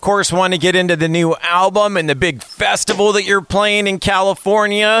Of course, want to get into the new album and the big festival that you're playing in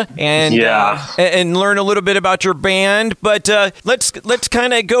California, and and learn a little bit about your band. But let's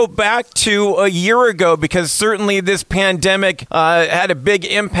kind of go back to a year ago, because certainly this pandemic had a big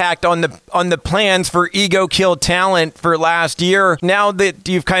impact on the plans for Ego Kill Talent for last year. Now that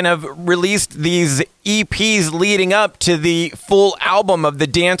you've kind of released these EPs leading up to the full album of The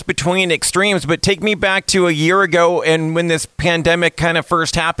Dance Between Extremes, but take me back to a year ago and when this pandemic kind of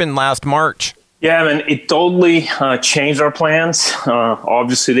first happened last March. Yeah, man, it totally changed our plans,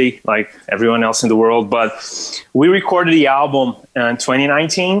 obviously, like everyone else in the world. But we recorded the album in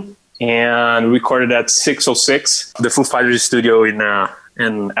 2019, and we recorded at 606, the Foo Fighters studio in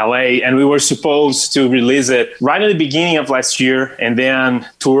LA, and we were supposed to release it right at the beginning of last year and then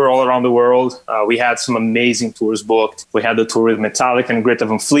tour all around the world. We had some amazing tours booked. We had the tour with Metallica and Greta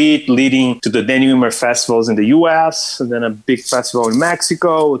Van Fleet, leading to the Danny Wimmer festivals in the US, and then a big festival in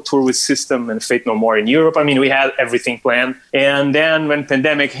Mexico, a tour with System and Faith No More in Europe. I mean, we had everything planned. And then when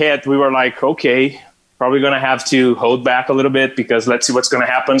pandemic hit, we were like, okay, probably going to have to hold back a little bit because let's see what's going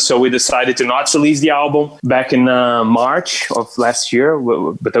to happen. So we decided to not release the album back in March of last year,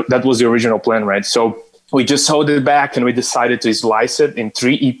 but that was the original plan, right? So we just held it back and we decided to slice it in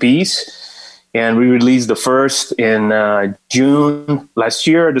 3 EPs. And we released the first in June last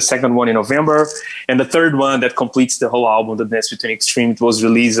year, the second one in November, and the third one that completes the whole album, The Dance Between Extremes, was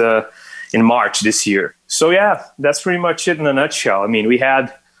released in March this year. So yeah, that's pretty much it in a nutshell. I mean, we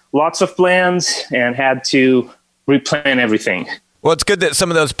had lots of plans and had to replan everything. Well, it's good that some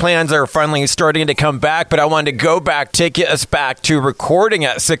of those plans are finally starting to come back, but I wanted to go back, take us back to recording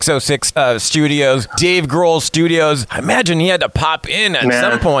at 606 Studios, Dave Grohl Studios. I imagine he had to pop in at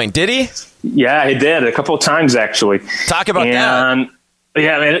some point, did he? Yeah, he did, a couple of times actually. Talk about that.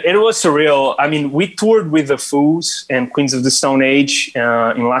 Yeah, it was surreal. I mean, we toured with the Foos and Queens of the Stone Age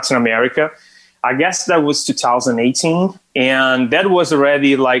in Latin America. I guess that was 2018, and that was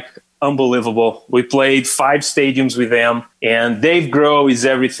already like unbelievable. We played 5 stadiums with them, and Dave Grohl is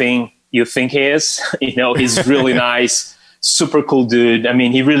everything you think he is. You know, he's really nice, super cool dude. I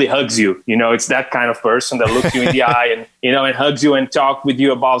mean, he really hugs you. You know, it's that kind of person that looks you in the eye and, you know, and hugs you and talk with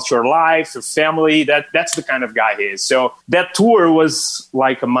you about your life, your family. That's the kind of guy he is. So that tour was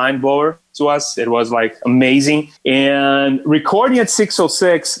like a mind blower to us. It was like amazing. And recording at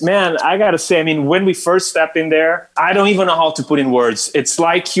 606, man, I gotta say, I mean, when we first stepped in there, I don't even know how to put in words. It's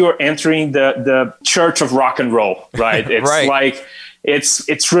like you're entering the church of rock and roll, right? It's right. Like,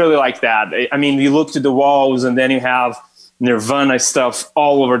 it's really like that. I mean, you look to the walls and then you have Nirvana stuff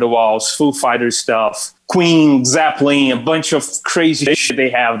all over the walls, Foo Fighters stuff, Queen, Zeppelin, a bunch of crazy shit they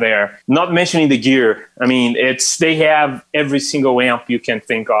have there. Not mentioning the gear. I mean, they have every single amp you can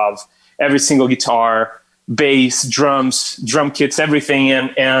think of, every single guitar, bass, drums, drum kits, everything,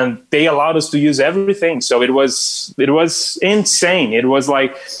 and they allowed us to use everything. So it was insane. It was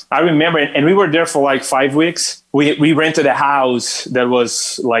like, I remember, and we were there for like 5 weeks. We rented a house that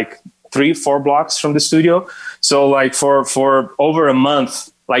was like 3-4 blocks from the studio. So like for over a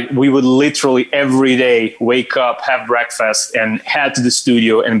month, like we would literally every day wake up, have breakfast, and head to the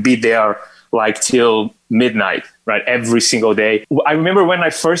studio and be there like till midnight, right? Every single day. I remember when I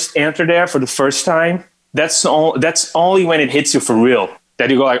first entered there for the first time, that's only when it hits you for real, that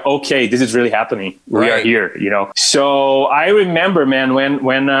you go like, okay, this is really happening. We are here, you know? So I remember, man,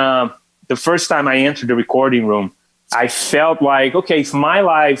 when the first time I entered the recording room, I felt like, okay, if my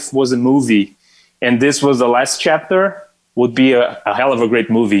life was a movie and this was the last chapter, would be a hell of a great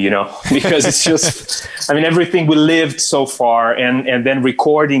movie, you know, because it's just, I mean, everything we lived so far and then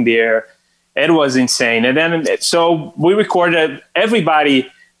recording there, it was insane. And then, so we recorded everybody.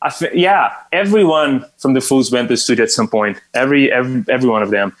 Everyone from the Foos went to the studio at some point, every one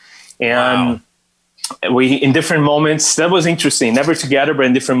of them. And we, in different moments, that was interesting, never together, but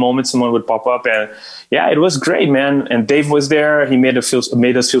in different moments, someone would pop up, and yeah, it was great, man. And Dave was there. He made us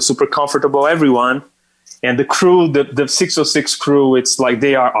feel super comfortable, everyone. And the crew, the 606 crew, it's like,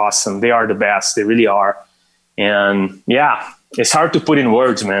 they are awesome. They are the best. They really are. And yeah, it's hard to put in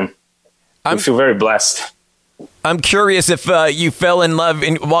words, man. I feel very blessed. I'm curious if you fell in love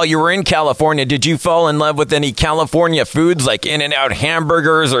while you were in California. Did you fall in love with any California foods like In-N-Out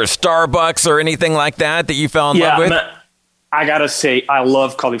hamburgers or Starbucks or anything like that you fell in love with? Man, I gotta say, I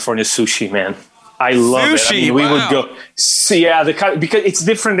love California sushi, man. I love sushi, it. I mean, we would go see, because it's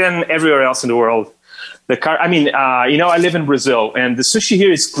different than everywhere else in the world. I live in Brazil, and the sushi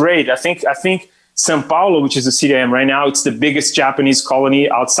here is great. I think São Paulo, which is the city I am right now, it's the biggest Japanese colony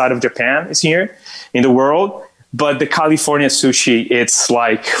outside of Japan, is here in the world. But the California sushi, it's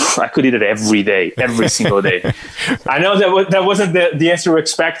like I could eat it every day, every single day. I know that wasn't the answer we're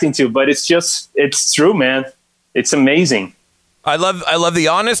expecting to, but it's true, man. It's amazing. I love the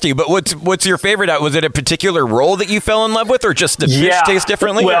honesty, but what's your favorite? Was it a particular roll that you fell in love with, or just the fish tastes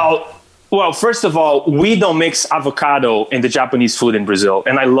differently? Well, first of all, we don't mix avocado in the Japanese food in Brazil,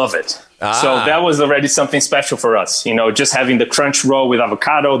 and I love it. So that was already something special for us. Just having the crunch roll with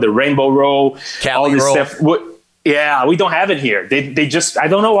avocado, the rainbow roll, all this stuff. Yeah, we don't have it here. They just, I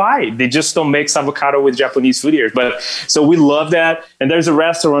don't know why. They just don't mix avocado with Japanese food here. But so we love that. And there's a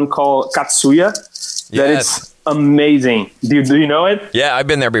restaurant called Katsuya that is amazing. Do you know it? Yeah, I've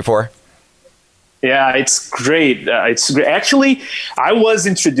been there before. Yeah, it's great. It's great. Actually, I was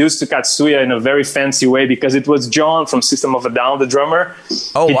introduced to Katsuya in a very fancy way because it was John from System of a Down, the drummer.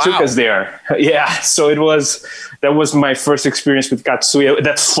 Oh, wow. He took us there. Yeah, so that was my first experience with Katsuya.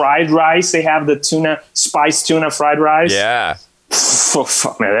 That fried rice, they have the spiced tuna fried rice. Yeah. Oh,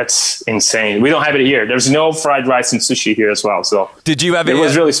 fuck, man, that's insane. We don't have it here. There's no fried rice and sushi here as well. So it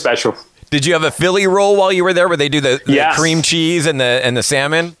was really special. Did you have a Philly roll while you were there where they do the cream cheese and the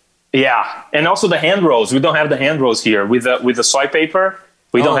salmon? Yeah, and also the hand rolls. We don't have the hand rolls here with the soy paper.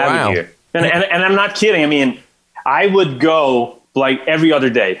 We don't have it here. And I'm not kidding. I mean, I would go like every other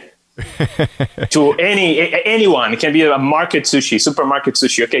day to anyone. It can be a market sushi, supermarket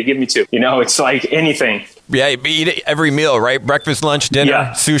sushi. Okay, give me two. It's like anything. Yeah, you eat it every meal, right? Breakfast, lunch,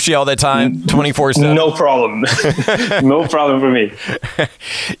 dinner, sushi all the time, 24/7. No problem. No problem for me.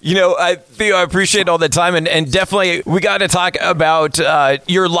 Theo, I appreciate all the time. And definitely, we got to talk about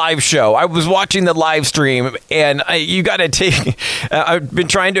your live show. I was watching the live stream, and you got to take... I've been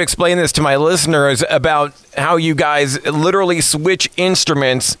trying to explain this to my listeners about how you guys literally switch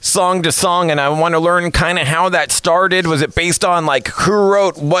instruments song to song, and I want to learn kind of how that started. Was it based on like who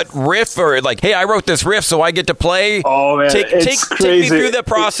wrote what riff, or like, hey, I wrote this riff, so I get to play? Oh man, take me through the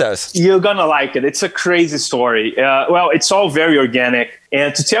process. You're gonna like it. It's a crazy story. Well, it's all very organic.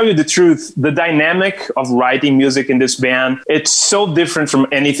 And to tell you the truth, the dynamic of writing music in this band, it's so different from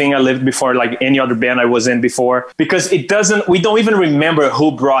anything I lived before, like any other band I was in before, because we don't even remember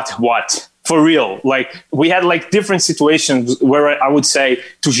who brought what. For real. Like, we had like different situations where I would say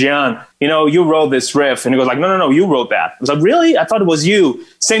to Jean, you wrote this riff. And he goes like, no, you wrote that. I was like, really? I thought it was you.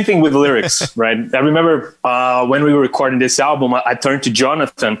 Same thing with lyrics, right? I remember when we were recording this album, I turned to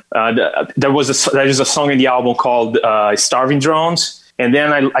Jonathan. There's a song in the album called Starving Drones. And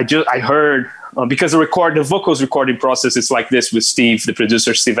then I heard... because the vocals recording process is like this with Steve, the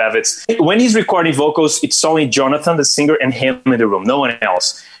producer, Steve Evans. When he's recording vocals, it's only Jonathan, the singer, and him in the room, no one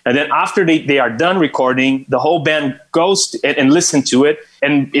else. And then after they are done recording, the whole band goes and listen to it.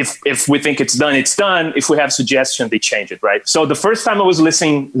 And if we think it's done, it's done. If we have suggestions, they change it, right? So the first time I was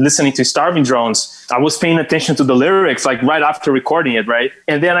listening to Starving Drones, I was paying attention to the lyrics, like right after recording it, right?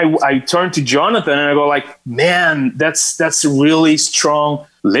 And then I turned to Jonathan and I go like, man, that's really strong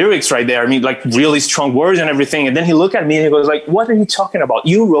lyrics right there. I mean, like really strong words and everything. And then he looked at me and he goes like, what are you talking about?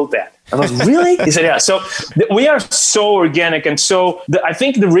 You wrote that. I was like, really? He said, yeah. So we are so organic. And so I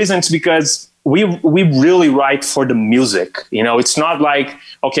think the reason is because we really write for the music. It's not like,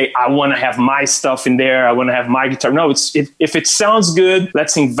 okay, I want to have my stuff in there. I want to have my guitar. No, if it sounds good,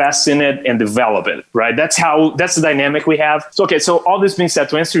 let's invest in it and develop it, right? That's the dynamic we have. So all this being said,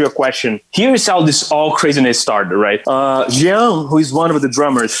 to answer your question, here's how this all craziness started, right? Jean, who is one of the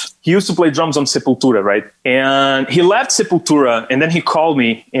drummers, he used to play drums on Sepultura, right? And he left Sepultura, and then he called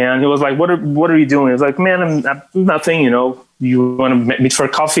me, and he was like, what are you doing? I was like, man, I'm nothing, You want to meet for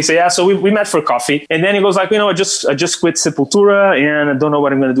coffee? So yeah, so we met for coffee. And then he goes like, I just quit Sepultura and I don't know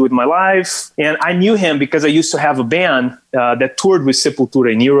what I'm going to do with my life. And I knew him because I used to have a band that toured with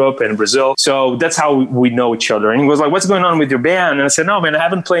Sepultura in Europe and Brazil. So that's how we know each other. And he was like, what's going on with your band? And I said, no, man, I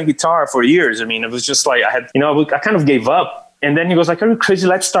haven't played guitar for years. I mean, it was just like, I kind of gave up. And then he goes like, are you crazy?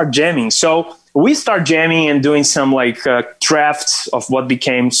 Let's start jamming. So we start jamming and doing some like drafts of what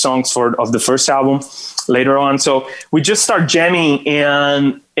became songs of the first album later on. So we just start jamming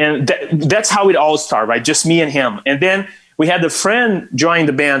and that's how it all started, right? Just me and him. And then we had a friend join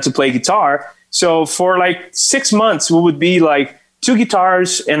the band to play guitar. So for like 6 months, we would be like 2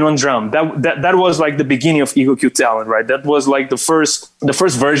 guitars and 1 drum. That was like the beginning of Eagle Q Talent, right? That was like the first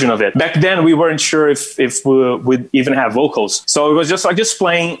version of it. Back then, we weren't sure if we would even have vocals. So it was just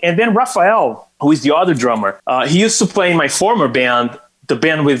playing. And then Rafael, who is the other drummer, he used to play in my former band, the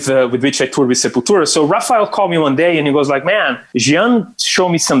band with which I toured with Sepultura. So Rafael called me one day and he goes like, man, Jean showed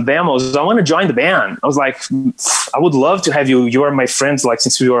me some demos. I want to join the band. I was like, I would love to have you. You are my friends like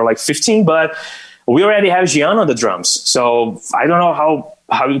since we were like 15, but we already have Jean on the drums. So I don't know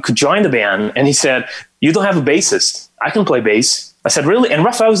how you could join the band. And he said, you don't have a bassist. I can play bass. I said, really? And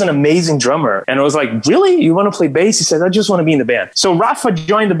Rafael was an amazing drummer. And I was like, really? You want to play bass? He said, I just want to be in the band. So Rafa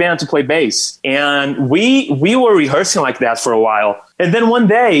joined the band to play bass. And we were rehearsing like that for a while. And then one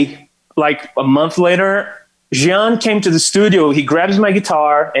day, like a month later, Jean came to the studio. He grabs my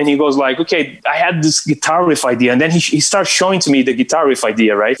guitar and he goes like, okay, I had this guitar riff idea. And then he starts showing to me the guitar riff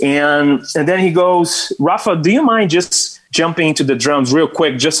idea, right? And then he goes, Rafa, do you mind just jumping into the drums real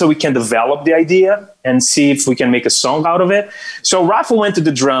quick just so we can develop the idea and see if we can make a song out of it? So Rafa went to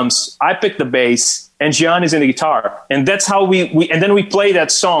the drums, I picked the bass, and Jean is in the guitar. And that's how and then we played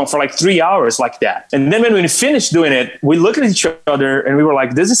that song for like 3 hours like that. And then when we finished doing it, we looked at each other and we were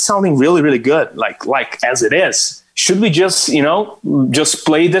like, this is sounding really, really good, like as it is. Should we just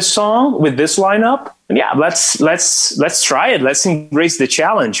play this song with this lineup? And yeah, let's try it. Let's embrace the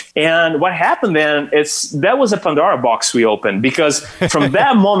challenge. And what happened then is that was a Pandora box we opened, because from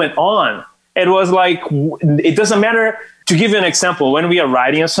that moment on, it was like, it doesn't matter. To give you an example, when we are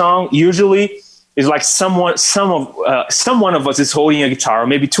writing a song, usually it's like someone of us is holding a guitar, or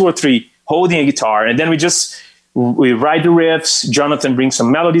maybe 2 or 3 holding a guitar, and then we write the riffs. Jonathan brings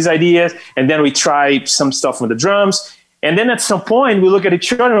some melodies ideas, and then we try some stuff with the drums. And then at some point, we look at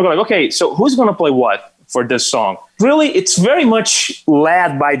each other and we're like, okay, so who's going to play what for this song? Really, it's very much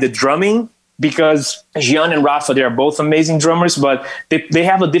led by the drumming, because Jean and Rafa, they are both amazing drummers, but they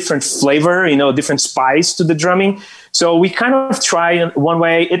have a different flavor, a different spice to the drumming. So we kind of try one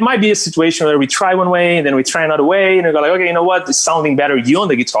way. It might be a situation where we try one way and then we try another way, and we go like, okay, you know what? It's sounding better, you on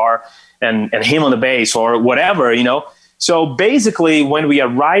the guitar and him on the bass or whatever, So basically, when we are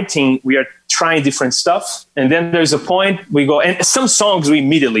writing, we are trying different stuff. And then there's a point we go, and some songs we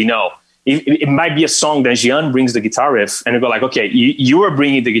immediately know. It might be a song that Jean brings the guitar riff, and we go like, okay, you are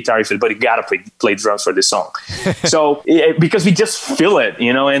bringing the guitar riff, but you got to play drums for this song. So because we just feel it,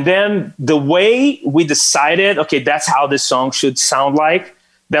 and then the way we decided, okay, that's how this song should sound like.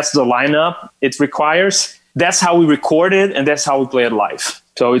 That's the lineup it requires. That's how we record it, and that's how we play it live.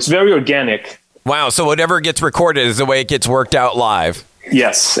 So it's very organic. Wow. So whatever gets recorded is the way it gets worked out live.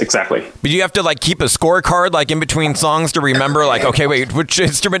 Yes, exactly. But you have to keep a scorecard in between songs to remember okay, wait, which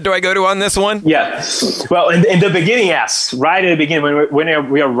instrument do I go to on this one? Yeah. Well, in the beginning, yes. Right at the beginning, when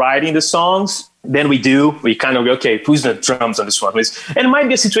we are writing the songs, then we kind of go, okay, who's the drums on this one? And it might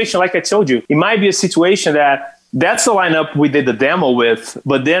be a situation, like I told you, it might be a situation that's the lineup we did the demo with,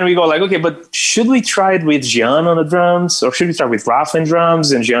 but then we go like, okay, but should we try it with Jean on the drums, or should we try with Rafa on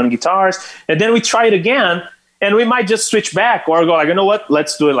drums and Jean on guitars? And then we try it again, and we might just switch back or go like, you know what,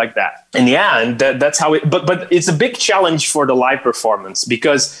 let's do it like that. And yeah, and that's how it, but it's a big challenge for the live performance,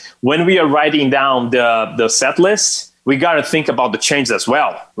 because when we are writing down the set list, we got to think about the changes as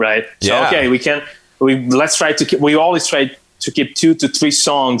well, right? Yeah. So, okay, we always try to keep 2 to 3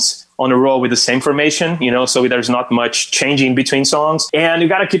 songs on a row with the same formation, so there's not much changing between songs. And you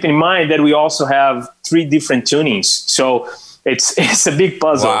got to keep in mind that we also have 3 different tunings. So it's a big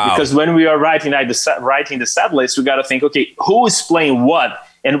puzzle. Wow. Because when we are writing the set list, we got to think, okay, who is playing what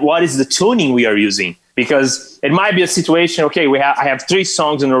and what is the tuning we are using? Because it might be a situation, okay, I have 3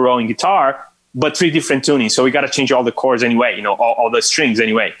 songs in a row in guitar, but 3 different tunings. So we got to change all the chords anyway, all the strings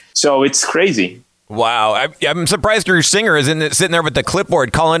anyway. So it's crazy. Wow. I'm surprised your singer isn't sitting there with the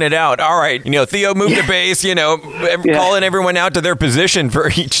clipboard calling it out. All right, Theo moved the bass, calling everyone out to their position for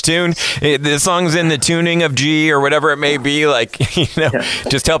each tune. The song's in the tuning of G or whatever it may be,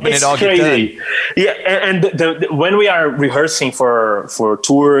 just helping it all crazy. Get done. Yeah, and when we are rehearsing for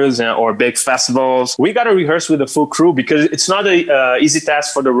tours or big festivals, we got to rehearse with a full crew, because it's not a easy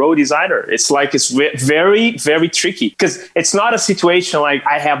task for the roadies either. It's very, very tricky, because it's not a situation like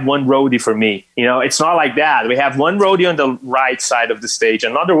I have one roadie for me, It's not like that. We have one roadie on the right side of the stage,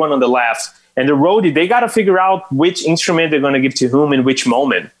 another one on the left. And the roadie, they got to figure out which instrument they're going to give to whom in which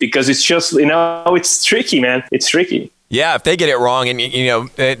moment, because it's just, it's tricky, man. It's tricky. Yeah, if they get it wrong, and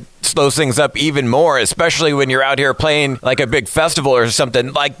it slows things up even more, especially when you're out here playing like a big festival or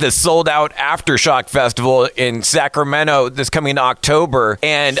something like the sold out Aftershock Festival in Sacramento this coming October.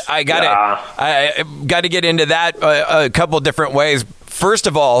 And I got to get into that a couple different ways. First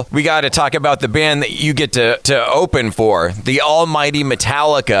of all, we got to talk about the band that you get to open for, the almighty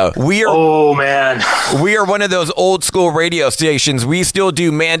Metallica. We are one of those old school radio stations. We still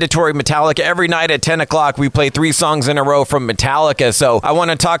do mandatory Metallica. Every night at 10 o'clock, we play 3 songs in a row from Metallica. So I want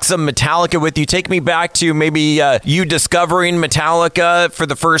to talk some Metallica with you. Take me back to maybe you discovering Metallica for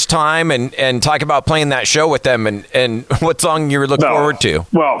the first time, and talk about playing that show with them, and what song you look forward to.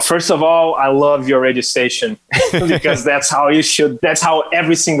 Well, first of all, I love your radio station because that's how how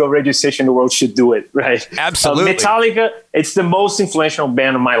every single radio station in the world should do it, right? Absolutely. Metallica, it's the most influential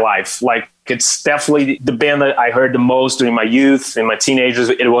band of my life. Like, it's definitely the band that I heard the most during my youth and my teenagers.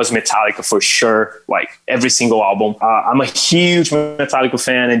 It was Metallica for sure. Like every single album. I'm a huge Metallica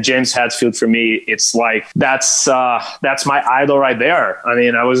fan, and James Hetfield for me, it's like that's my idol right there. I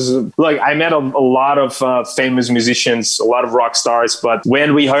mean, I met a lot of famous musicians, a lot of rock stars, but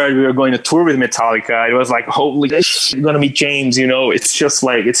when we heard we were going to tour with Metallica, it was like, holy shit, you're gonna meet James. It's just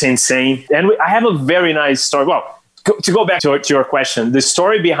like, it's insane. And I have a very nice story. Well, to go back to your question, the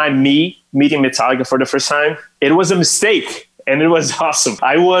story behind me meeting Metallica for the first time, it was a mistake, and it was awesome.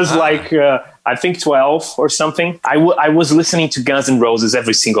 I was I think 12 or something. I was listening to Guns N' Roses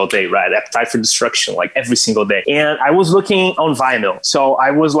every single day, right? Appetite for Destruction, like every single day. And I was looking on vinyl. So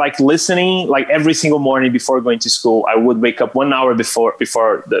I was like listening like every single morning before going to school. I would wake up 1 hour before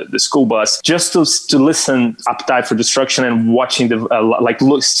the school bus just to listen Appetite for Destruction and watching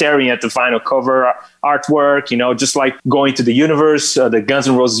staring at the vinyl cover artwork, just like going to the universe, the Guns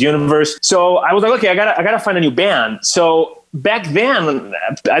N' Roses universe. So I was like, okay, I gotta find a new band. So back then,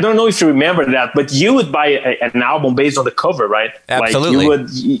 I don't know if you remember that, but you would buy an album based on the cover, right? Absolutely. Like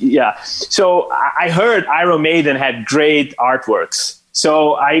you would, yeah. So I heard Iron Maiden had great artworks.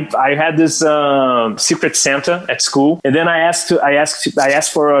 So I had this Secret Santa at school, and then I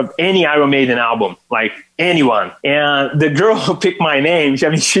asked for any Iron Maiden album, like anyone. And the girl who picked my name,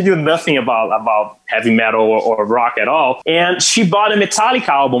 she knew nothing about heavy metal or rock at all. And she bought a Metallica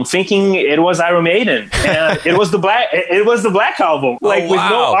album thinking it was Iron Maiden. And it was the Black album, with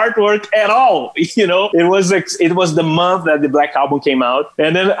no artwork at all. It was the month that the Black album came out.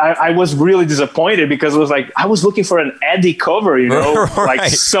 And then I was really disappointed because it was like, I was looking for an Eddie cover, Right. like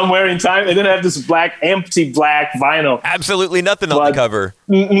somewhere in time. And then I have this empty black vinyl. Absolutely nothing on the cover.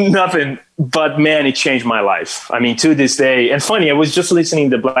 Nothing. But man, it changed my life. I mean, to this day. And funny, I was just listening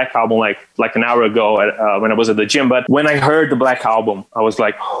to the Black album like an hour ago when I was at the gym. But when I heard the Black album, I was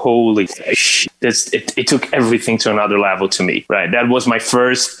like, holy shit. It took everything to another level to me, right? That was my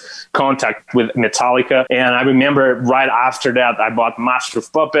first contact with Metallica. And I remember right after that, I bought Master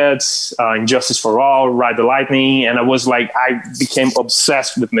of Puppets, Injustice for All, Ride the Lightning. And I became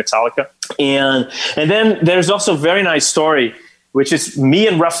obsessed with Metallica. And then there's also a very nice story, which is me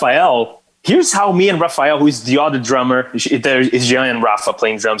and Raphael. Here's how me and Raphael, who is the other drummer, there is Jean and Rafa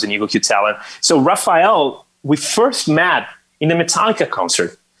playing drums in Eagle Q Talent. So Raphael, we first met in the Metallica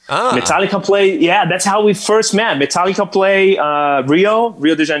concert. Metallica play, that's how we first met. Metallica play Rio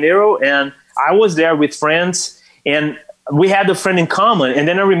de Janeiro, and I was there with friends, and we had a friend in common. And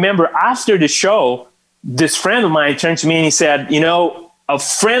then I remember after the show, this friend of mine turned to me and he said, a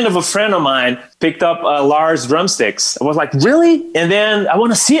friend of mine picked up Lars drumsticks. I was like, really? And then I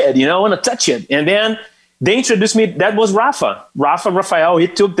want to see it, I want to touch it. And then they introduced me. That was Raphael. He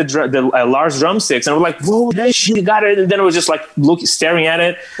took the Lars drumsticks, and I was like, whoa, she got it. And then I was just like staring at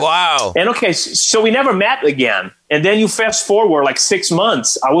it. Wow. And okay, so we never met again. And then you fast forward like 6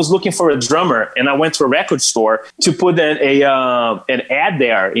 months. I was looking for a drummer, and I went to a record store to put an ad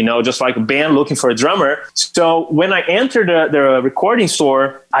there, just like a band looking for a drummer. So when I entered the recording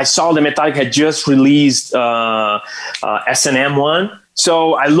store, I saw that Metallica had just released S&M 1.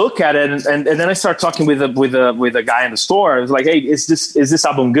 So I look at it, and then I start talking with a guy in the store. I was like, "Hey, is this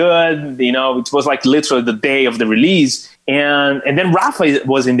album good?" It was like literally the day of the release, and then Rafa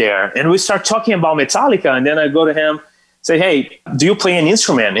was in there, and we start talking about Metallica. And then I go to him, say, "Hey, do you play an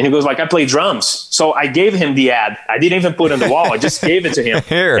instrument?" And he goes like, "I play drums." So I gave him the ad. I didn't even put it on the wall. I just gave it to him.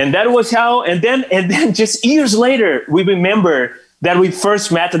 Here. And that was how. And then just years later, we remember that we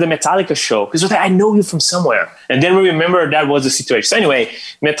first met at the Metallica show, because like, I know you from somewhere. And then we remember that was the situation. So anyway,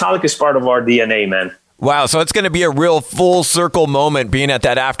 Metallica is part of our DNA, man. Wow, so it's going to be a real full circle moment being at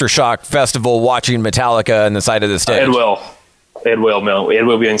that Aftershock festival watching Metallica on the side of the stage. It will, Mel. It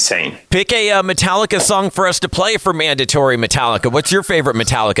will be insane. Pick a Metallica song for us to play for Mandatory Metallica. What's your favorite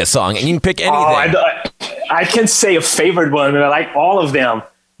Metallica song? And you can pick anything. I can't say a favorite one, but I like all of them.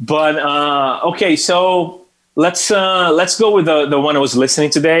 But, okay, so let's go with the one I was listening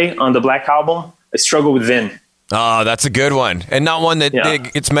today on the Black album, I Struggle Within. Oh, that's a good one. And not one that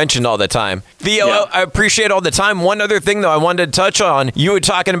gets mentioned all the time. Theo, I appreciate all the time. One other thing, though, I wanted to touch on. You were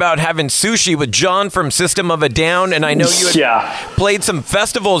talking about having sushi with John from System of a Down, and I know you had played some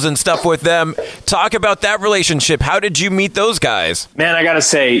festivals and stuff with them. Talk about that relationship. How did you meet those guys? Man, I got to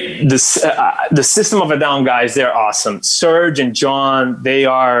say, the System of a Down guys, they're awesome. Serge and John, they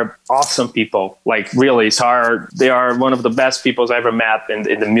are awesome people. Like, really, they are one of the best people I ever met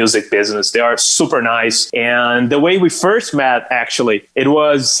in the music business. They are super nice. And the way we first met, actually, it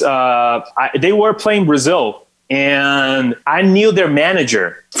was they were playing Brazil, and I knew their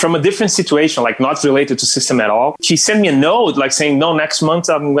manager from a different situation, like not related to System at all. She sent me a note like saying, no, next month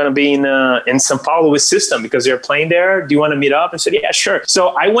I'm going to be in Sao Paulo with System because they're playing there. Do you want to meet up? I said, yeah, sure.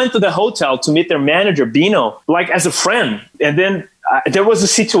 So I went to the hotel to meet their manager, Bino, like as a friend. And then there was a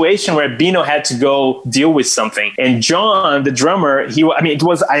situation where Bino had to go deal with something. And John, the drummer,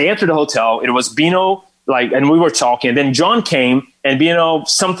 I entered the hotel. It was Bino, and we were talking. And then John came, and Bino,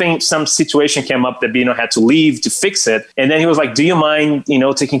 some situation came up that Bino had to leave to fix it. And then he was like, do you mind,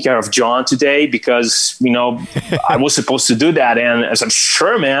 taking care of John today? Because, I was supposed to do that. And I said,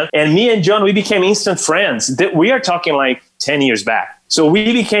 sure, man. And me and John, we became instant friends. We are talking like 10 years back. So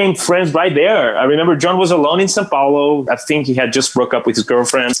we became friends right there. I remember John was alone in Sao Paulo. I think he had just broke up with his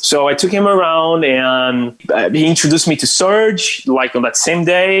girlfriend. So I took him around and he introduced me to Serge, like on that same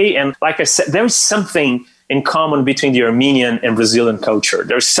day. And like I said, there is something in common between the Armenian and Brazilian culture.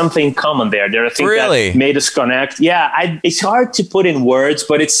 There's something in common there. There are things that made us connect. Yeah, it's hard to put in words,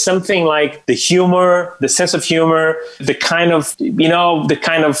 but it's something like the humor, the sense of humor, the kind of,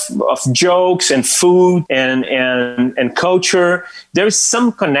 of jokes and food and culture. There's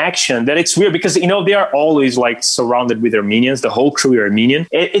some connection that it's weird because, they are always like surrounded with Armenians. The whole crew are Armenian.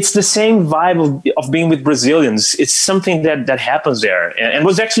 It's the same vibe of being with Brazilians. It's something that happens there. And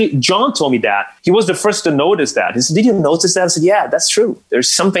was actually, John told me that. He was the first to notice that. He said, did you notice that? I said, yeah, that's true.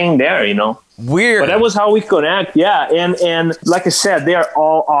 There's something there, Weird. But that was how we connect. Yeah. And like I said, they are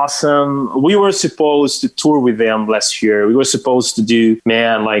all awesome. We were supposed to tour with them last year. We were supposed to do,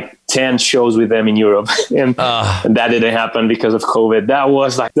 10 shows with them in Europe. and that didn't happen because of COVID. That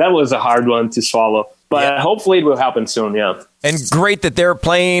was a hard one to swallow. But hopefully it will happen soon, yeah. And great that they're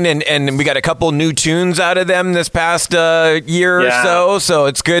playing, and we got a couple new tunes out of them this past year or so. So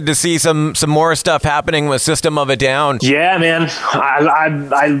it's good to see some more stuff happening with System of a Down. Yeah, man.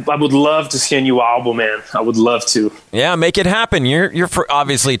 I would love to see a new album, man. I would love to. Yeah, make it happen. You're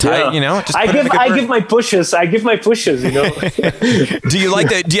obviously tight, Just I give my pushes. Do you do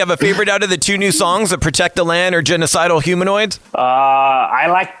you have a favorite out of the two new songs, the Protect the Land or Genocidal Humanoids? I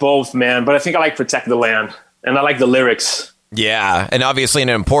like both, man. But I think I like Protect the Land, and I like the lyrics. Yeah, and obviously an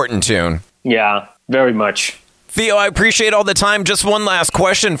important tune. Yeah, very much. Theo, I appreciate all the time. Just one last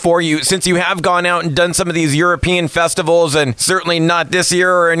question for you. Since you have gone out and done some of these European festivals, and certainly not this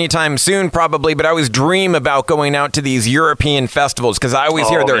year or anytime soon probably, but I always dream about going out to these European festivals because I always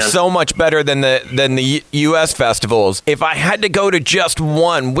hear they're so much better than the U.S. festivals. If I had to go to just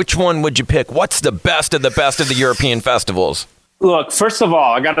one, which one would you pick? What's the best of the European festivals? Look, first of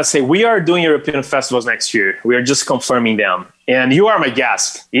all, I got to say, we are doing European festivals next year. We are just confirming them. And you are my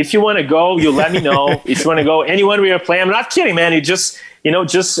guest. If you want to go, you let me know. If you want to go, anyone we are playing, I'm not kidding, man. You just,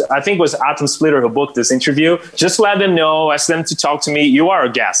 I think it was Atom Splitter who booked this interview. Just let them know, ask them to talk to me. You are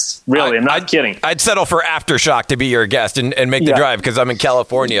a guest. Really, I'm not kidding. I'd settle for Aftershock to be your guest and make the drive because I'm in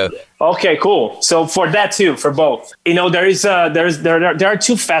California. Okay, cool. So for that too, for both, there are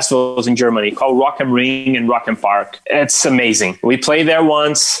two festivals in Germany called Rock am Ring and Rock am Park. It's amazing. We played there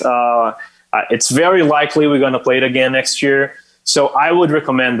once. It's very likely we're going to play it again next year. So I would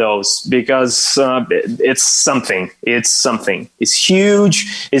recommend those because it's something. It's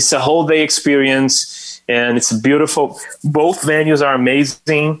huge. It's a whole day experience and it's beautiful. Both venues are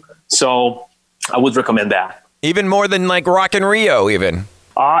amazing. So I would recommend that. Even more than like Rock in Rio even.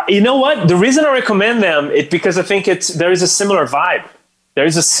 You know what? The reason I recommend them is because I think there is a similar vibe. There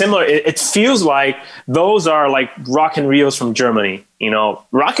is a similar, it feels like those are like Rock in Rios from Germany.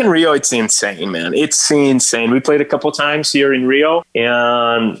 Rock in Rio, it's insane, man. It's insane. We played a couple times here in Rio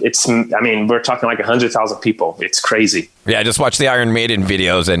and we're talking like 100,000 people. It's crazy. Yeah, I just watched the Iron Maiden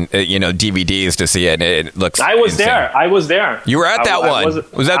videos and, DVDs to see it. It looks I was insane. there. You were at that one.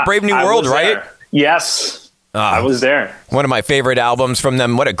 Was that Brave New World, right? There. Yes. I was there. One of my favorite albums from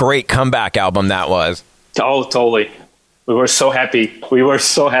them. What a great comeback album that was. Oh, totally. We were so happy.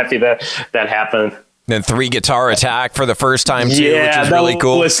 that happened. Then 3 Guitar Attack for the first time too, which is really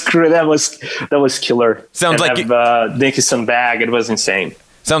cool. That was killer. Sounds like Dickinson Bag. It was insane.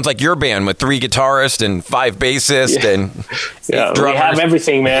 Sounds like your band with 3 guitarists and 5 bassists and 8 drummers. We have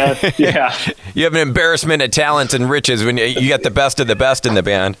everything, man. Yeah. You have an embarrassment of talents and riches when you got the best of the best in the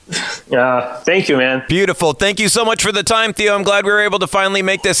band. Thank you, man. Beautiful. Thank you so much for the time, Theo. I'm glad we were able to finally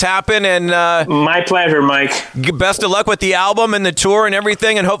make this happen. And my pleasure, Mike. Best of luck with the album and the tour and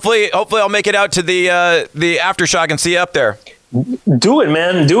everything. And hopefully I'll make it out to the Aftershock and see you up there. Do it,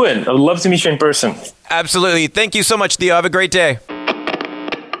 man. Do it. I would love to meet you in person. Absolutely. Thank you so much, Theo. Have a great day.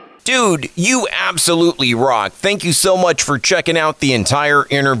 Dude, you absolutely rock. Thank you so much for checking out the entire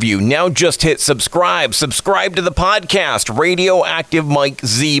interview. Now just hit subscribe. Subscribe to the podcast, Radioactive Mike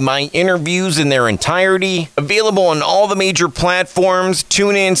Z. My interviews in their entirety, available on all the major platforms,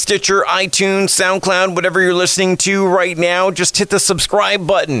 TuneIn, Stitcher, iTunes, SoundCloud, whatever you're listening to right now. Just hit the subscribe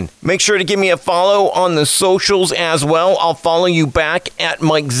button. Make sure to give me a follow on the socials as well. I'll follow you back at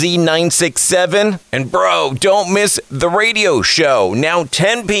MikeZ967. And bro, don't miss the radio show, now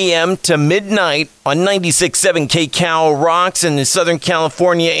 10 p.m. to midnight on 96.7 KCal Rocks in the Southern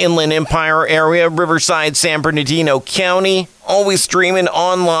California Inland Empire area, Riverside, San Bernardino County. Always streaming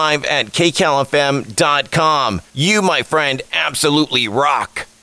on live at kcalfm.com. You, my friend, absolutely rock.